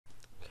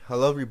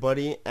Hello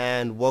everybody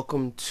and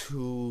welcome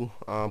to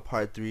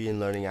part 3 in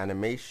learning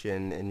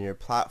animation in your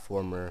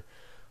platformer.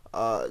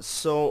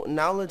 So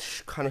now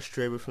let's kind of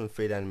stray away from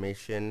fade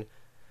animation.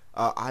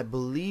 I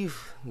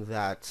believe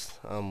that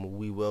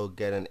we will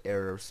get an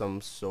error of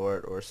some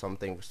sort or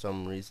something for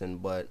some reason,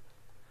 but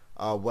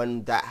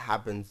when that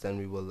happens then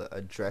we will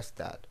address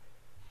that.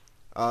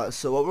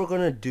 So what we're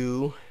going to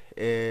do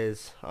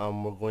is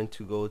we're going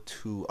to go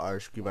to our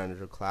Screen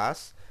Manager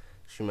class,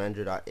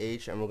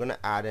 screenmanager.h, and we're going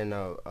to add in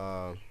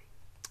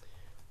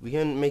we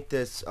can make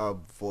this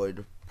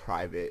void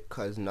private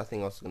because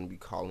nothing else is going to be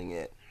calling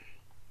it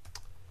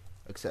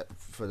except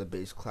for the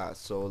base class.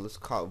 So let's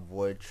call it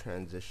void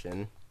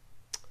transition,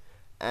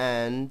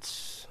 and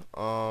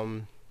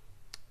we're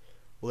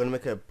going to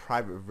make a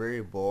private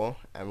variable,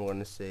 and we're going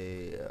to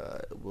say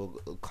we'll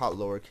call it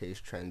lowercase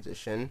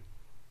transition.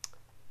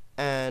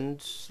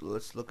 And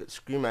let's look at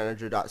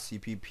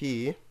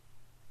screenmanager.cpp.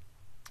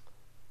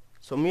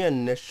 So when we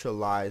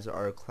initialize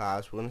our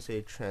class, we're going to say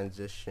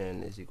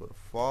transition is equal to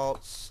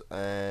false,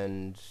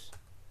 and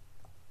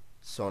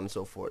so on and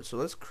so forth. So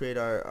let's create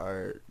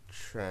our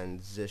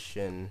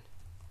transition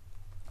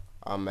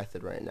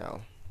method right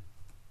now.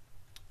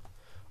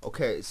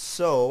 Okay,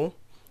 so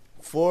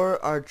for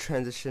our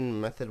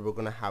transition method, we're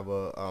going to have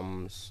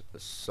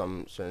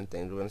some certain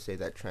things. We're going to say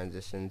that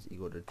transition is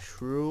equal to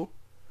true.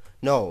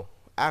 No,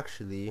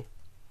 actually,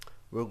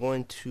 we're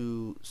going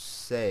to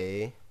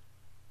say,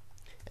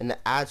 in the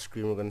add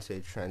screen, we're going to say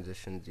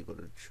transition is equal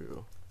to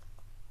true.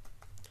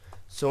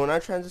 So in our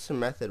transition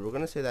method, we're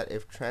going to say that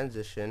if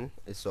transition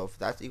is, so if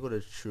that's equal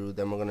to true,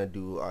 then we're going to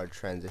do our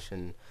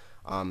transition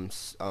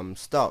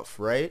stuff,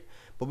 right?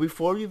 But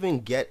before we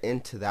even get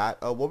into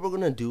that, what we're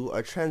going to do,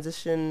 our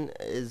transition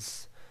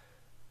is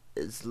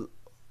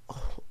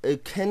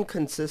it can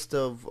consist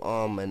of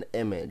an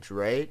image,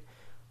 right?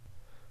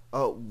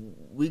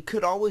 We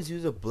could always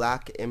use a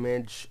black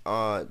image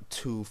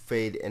to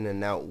fade in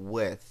and out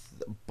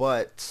with,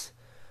 but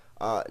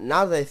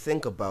now that I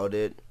think about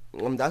it,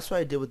 that's what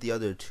I did with the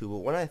other two. But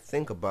when I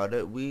think about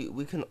it,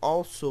 we can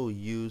also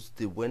use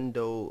the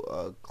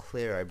window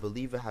clear. I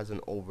believe it has an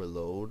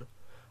overload.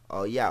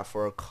 Yeah,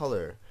 for a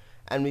color,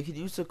 and we could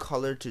use the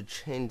color to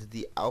change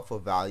the alpha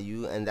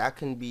value, and that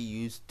can be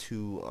used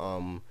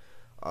to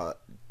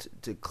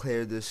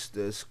clear the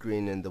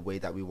screen in the way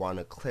that we want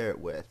to clear it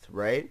with,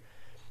 right?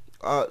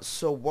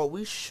 So what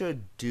we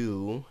should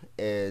do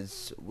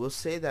is we'll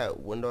say that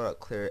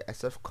window.clear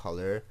SF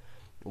color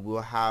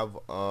will have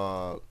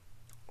 0.0f,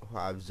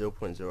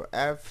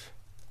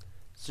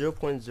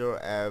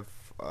 0.0f,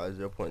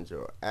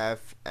 0.0f,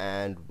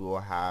 and we'll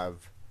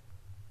have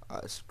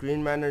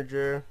screen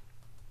manager.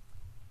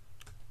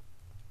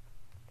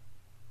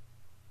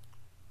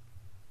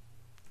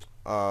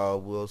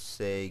 We'll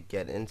say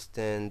get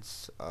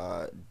instance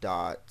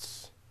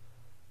dot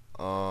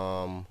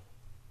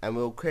and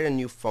we'll create a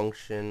new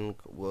function.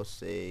 We'll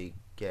say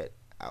get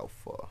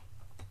alpha,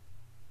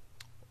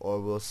 or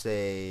we'll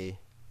say,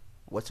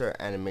 what's our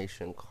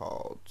animation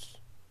called?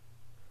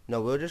 No,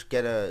 we'll just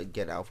get a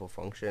get alpha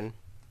function.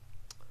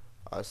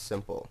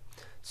 Simple.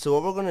 So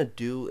what we're gonna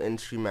do in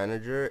Screen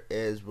Manager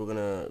is we're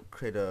gonna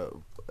create a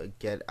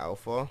get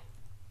alpha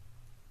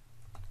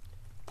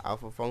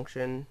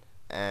function,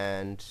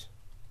 and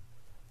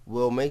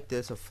we'll make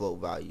this a float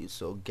value.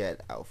 So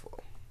get alpha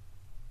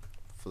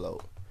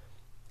float.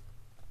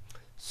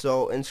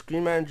 So in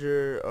Screen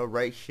Manager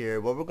right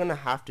here, what we're going to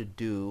have to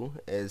do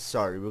is,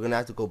 we're going to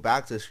have to go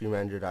back to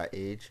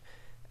screenmanager.h,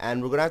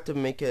 and we're going to have to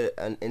make it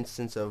an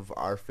instance of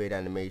our fade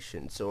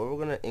animation. So what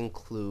we're going to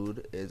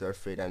include is our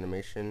fade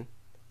animation.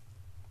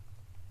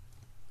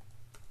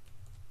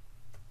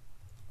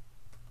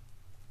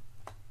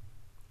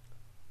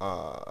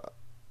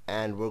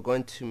 And we're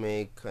going to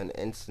make an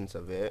instance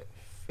of it,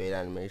 fade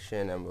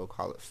animation, and we'll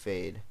call it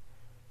fade.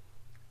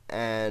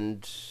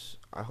 And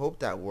I hope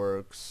that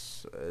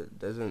works.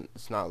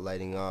 It's not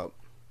lighting up.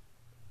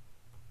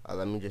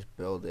 Let me just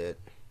build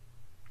it.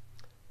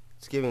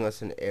 It's giving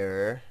us an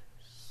error.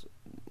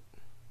 It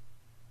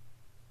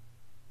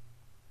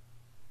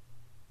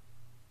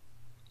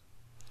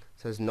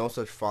says no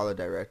such follow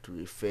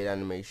directory, fade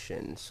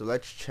animation. So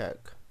let's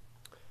check.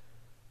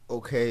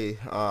 Okay,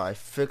 I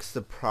fixed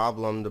the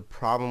problem. The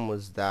problem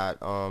was that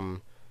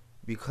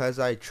because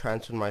I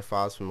transferred my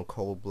files from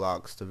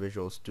CodeBlocks to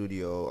Visual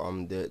Studio,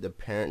 the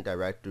parent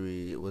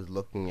directory was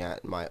looking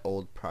at my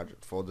old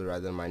project folder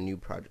rather than my new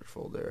project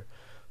folder.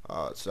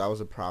 So that was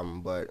a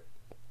problem, but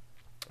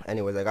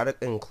anyways, I got it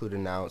included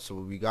now. So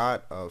we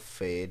got a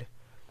fade.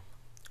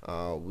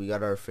 We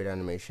got our fade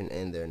animation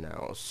in there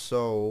now.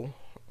 So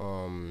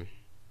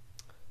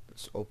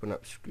let's open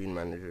up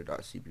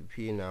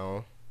screenmanager.cpp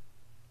now.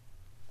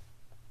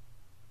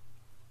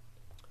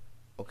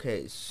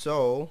 Okay,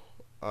 so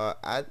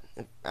at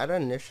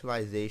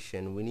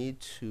initialization, we need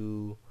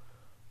to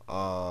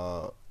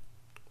call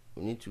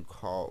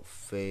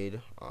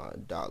fade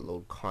dot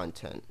load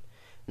content.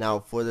 Now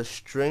for the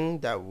string,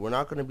 that we're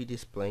not going to be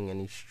displaying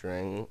any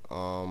string,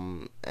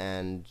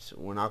 and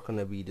we're not going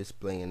to be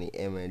displaying any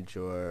image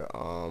or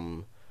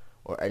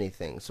or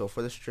anything. So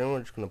for the string, we're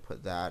just going to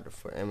put that.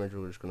 For image,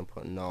 we're just going to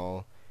put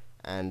null.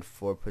 And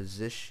for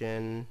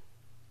position,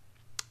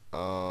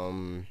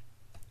 we'll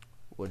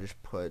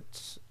just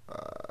put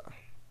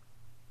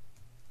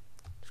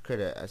just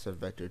create a SF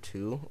vector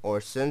 2.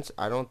 Or since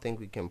I don't think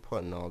we can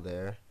put null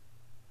there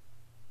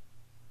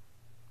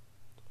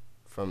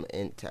from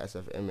int to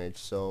SF image,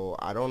 so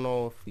I don't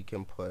know if we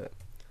can put,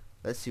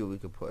 let's see what we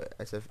could put.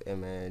 SF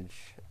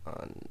image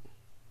on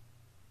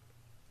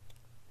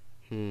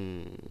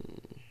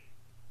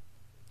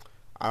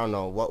I don't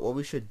know what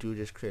we should do.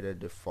 Just create a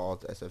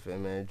default SF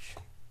image,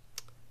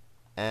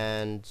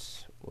 and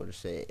we'll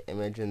just say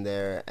image in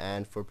there.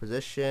 And for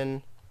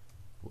position,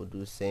 we'll do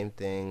the same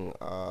thing,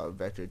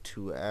 vector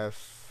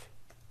 2f,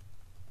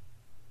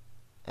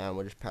 and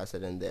we'll just pass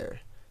it in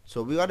there.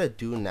 So what we gotta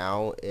do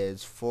now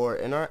is, for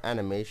in our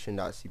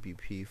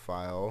animation.cpp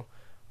file,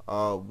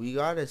 we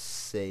gotta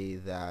say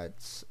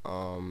that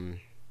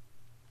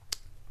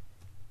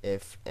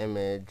if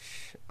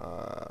image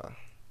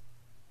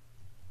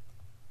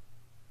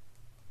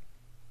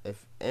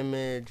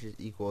is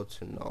equal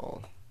to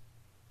null,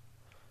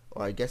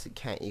 or I guess it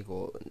can't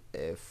equal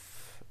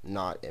if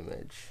not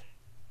image.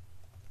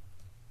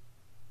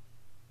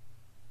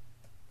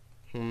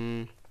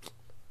 I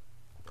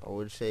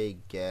would say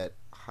get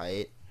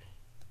height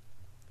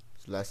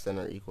is less than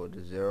or equal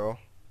to 0.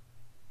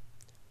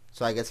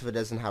 So I guess if it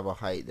doesn't have a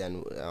height,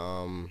 then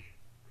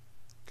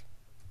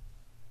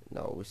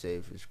no, we say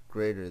if it's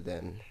greater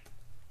than,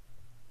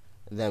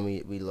 then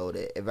we load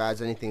it. If it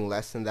has anything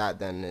less than that,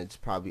 then it's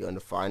probably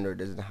undefined or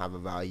doesn't have a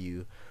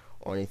value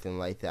or anything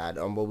like that.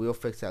 But we'll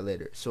fix that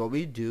later. So what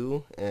we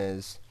do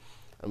is,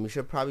 we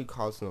should probably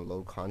call this in the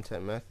load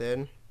content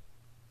method.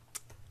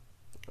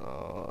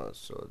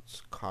 So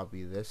let's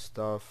copy this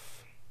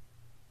stuff.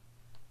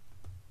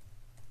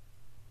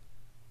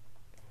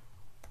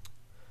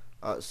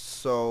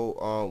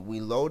 We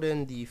load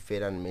in the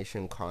fade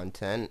animation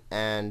content,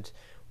 and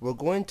we're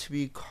going to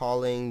be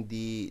calling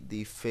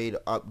the fade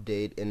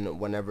update in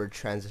whenever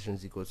transition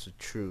is equals to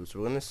true. So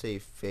we're going to say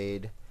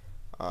fade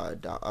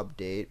dot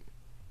update,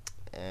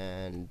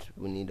 and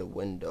we need a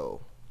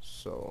window.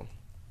 So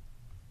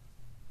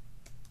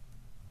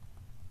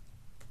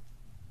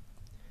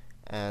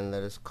and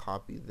let us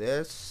copy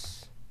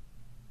this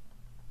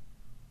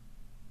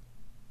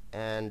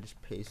and just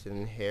paste it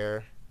in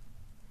here.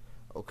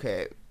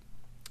 Okay,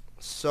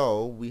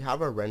 so we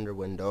have our render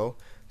window.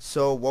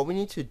 So what we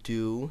need to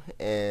do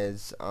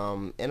is,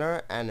 in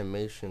our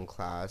animation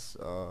class,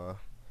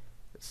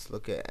 let's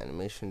look at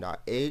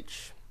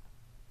animation.h.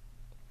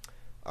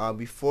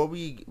 Before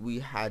we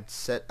had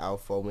set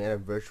alpha, we had a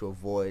virtual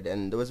void,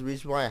 and there was a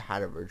reason why I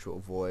had a virtual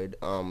void,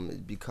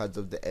 because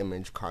of the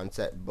image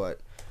concept. But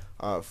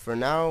for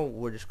now,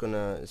 we're just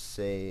gonna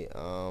say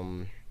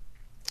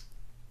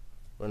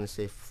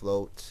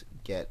float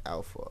get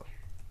alpha.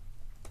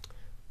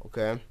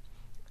 Okay,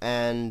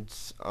 and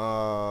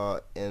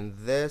in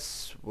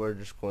this, we're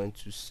just going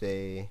to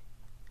say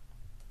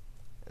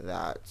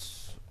that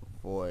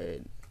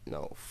void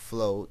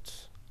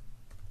float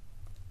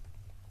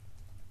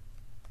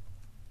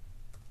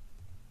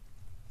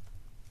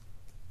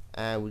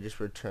and we just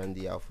return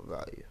the alpha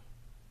value.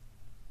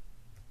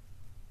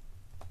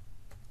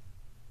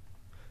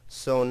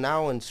 So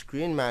now in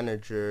Screen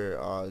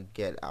Manager,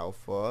 get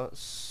alpha,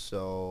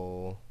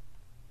 so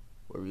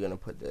where are we gonna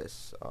put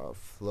this?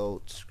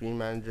 Float Screen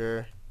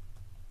Manager,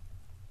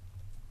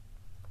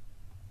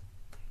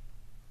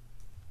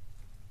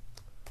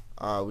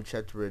 we just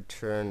have to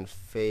return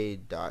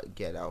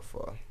fade.get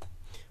alpha.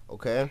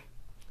 Okay,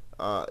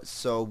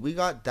 so we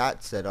got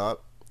that set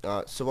up.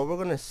 So what we're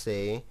gonna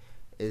say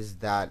is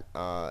that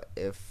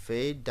if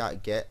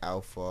fade.get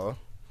alpha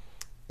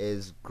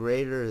is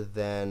greater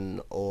than,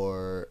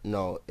 or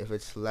no, if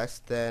it's less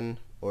than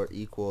or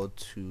equal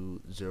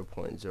to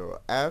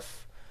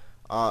 0.0f,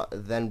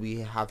 then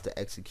we have to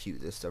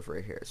execute this stuff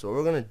right here. So what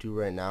we're going to do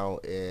right now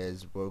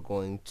is we're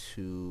going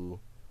to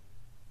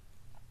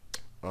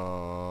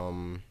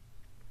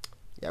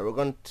what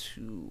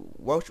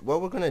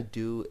we're going to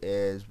do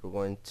is we're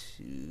going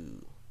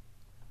to,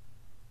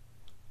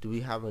 do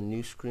we have a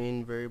new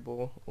screen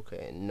variable?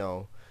 Okay,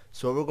 no.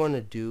 So what we're going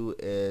to do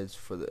is,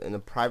 in the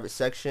private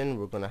section,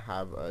 we're going to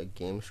have a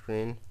game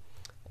screen,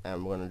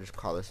 and we're going to just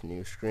call this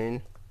new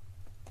screen.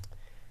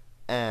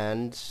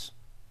 And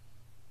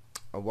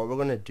what we're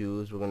going to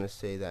do is we're going to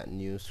say that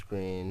new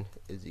screen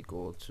is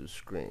equal to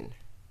screen.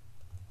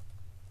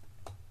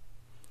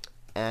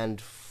 And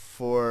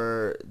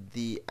for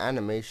the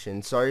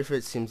animation, sorry if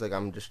it seems like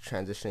I'm just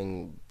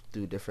transitioning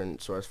through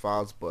different source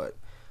files, but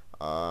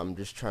I'm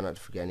just trying not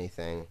to forget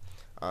anything.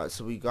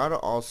 So we gotta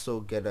also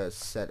get a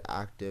set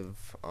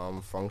active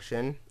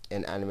function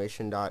in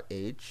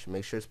animation.h.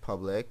 Make sure it's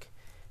public,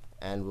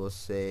 and we'll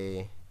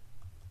say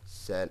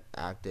set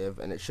active,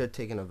 and it should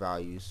take in a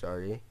value,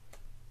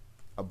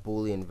 a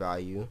boolean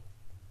value,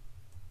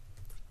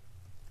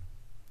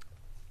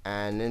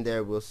 and in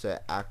there we'll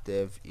set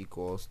active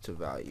equals to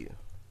value.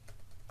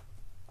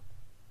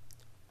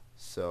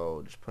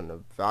 So just putting a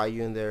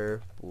value in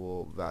there,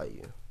 bool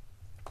value.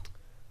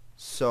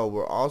 So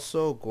we're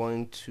also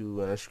going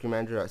to, in our screen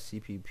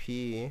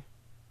manager.cpp,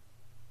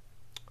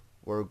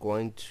 we're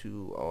going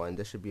to, oh, and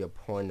this should be a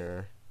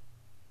pointer.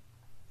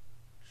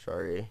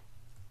 Sorry.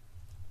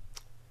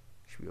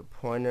 Should be a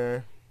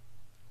pointer.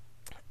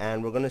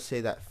 And we're going to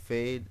say that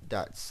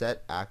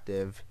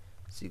fade.setActive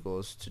is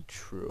equals to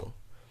true.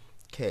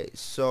 Okay,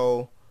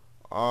 so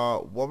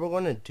what we're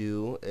going to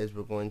do is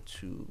we're going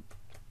to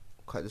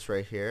cut this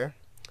right here,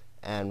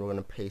 and we're going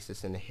to paste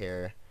this in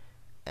here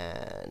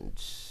and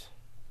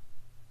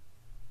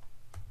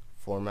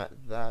format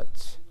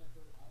that.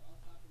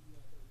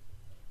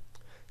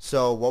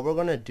 So what we're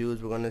going to do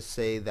is we're going to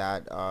say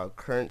that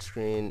current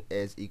screen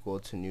is equal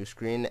to new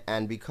screen,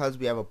 and because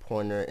we have a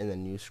pointer in the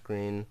new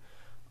screen,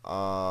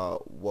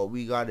 what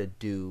we got to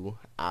do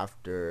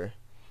after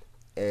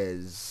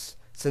is,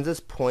 since it's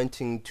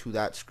pointing to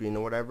that screen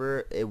or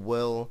whatever, it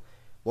will,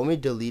 when we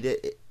delete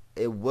it,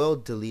 it will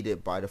delete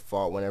it by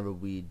default whenever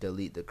we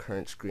delete the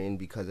current screen,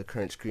 because the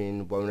current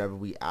screen, whenever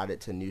we add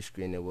it to new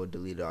screen, it will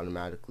delete it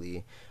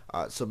automatically.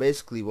 So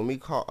basically, when we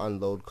call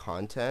unload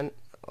content,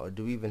 or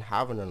do we even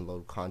have an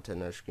unload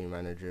content in our screen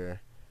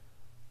manager?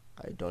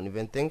 I don't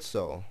even think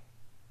so.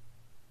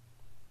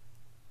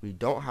 We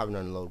don't have an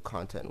unload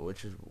content,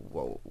 which is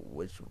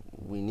which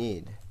we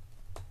need.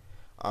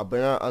 But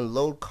in our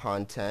unload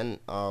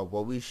content,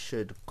 what we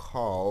should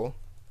call,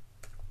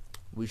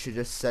 we should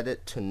just set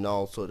it to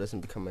null so it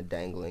doesn't become a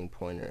dangling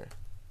pointer.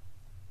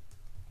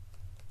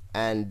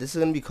 And this is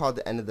going to be called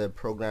the end of the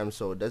program,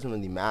 so it doesn't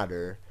really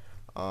matter.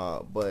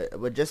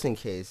 But just in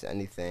case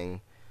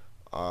anything,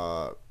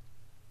 so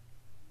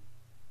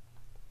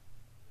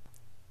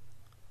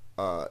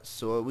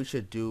what we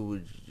should do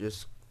is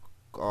just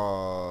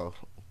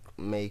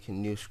make a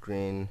new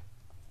screen.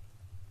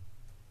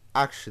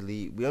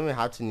 Actually, we don't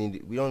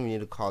even need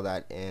to call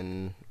that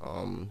in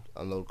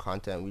unload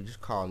content. We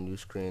just call new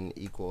screen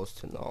equals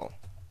to null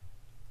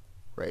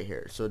right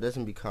here, so it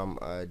doesn't become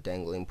a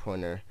dangling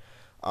pointer.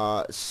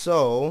 What's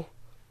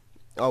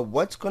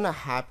gonna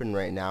happen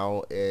right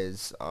now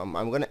is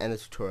I'm gonna end the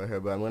tutorial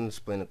here, but I'm gonna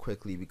explain it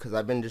quickly because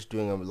I've been just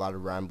doing a lot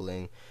of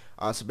rambling.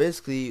 So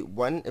basically,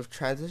 if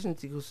transition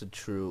equals to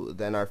true,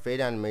 then our fade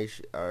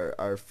animation,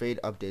 our fade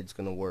update is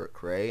gonna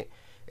work, right?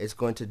 It's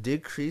going to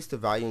decrease the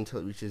value until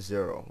it reaches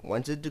 0.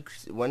 When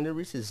it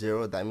reaches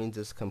 0, that means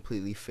it's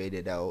completely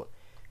faded out,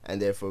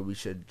 and therefore we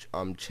should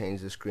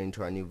change the screen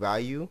to our new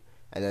value.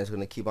 And then it's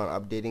going to keep on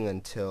updating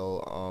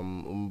until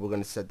we're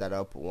going to set that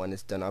up. When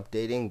it's done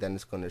updating, then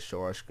it's going to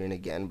show our screen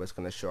again, but it's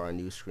going to show our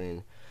new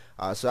screen.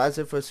 So that's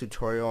it for this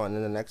tutorial, and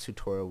in the next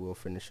tutorial we'll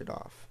finish it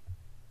off.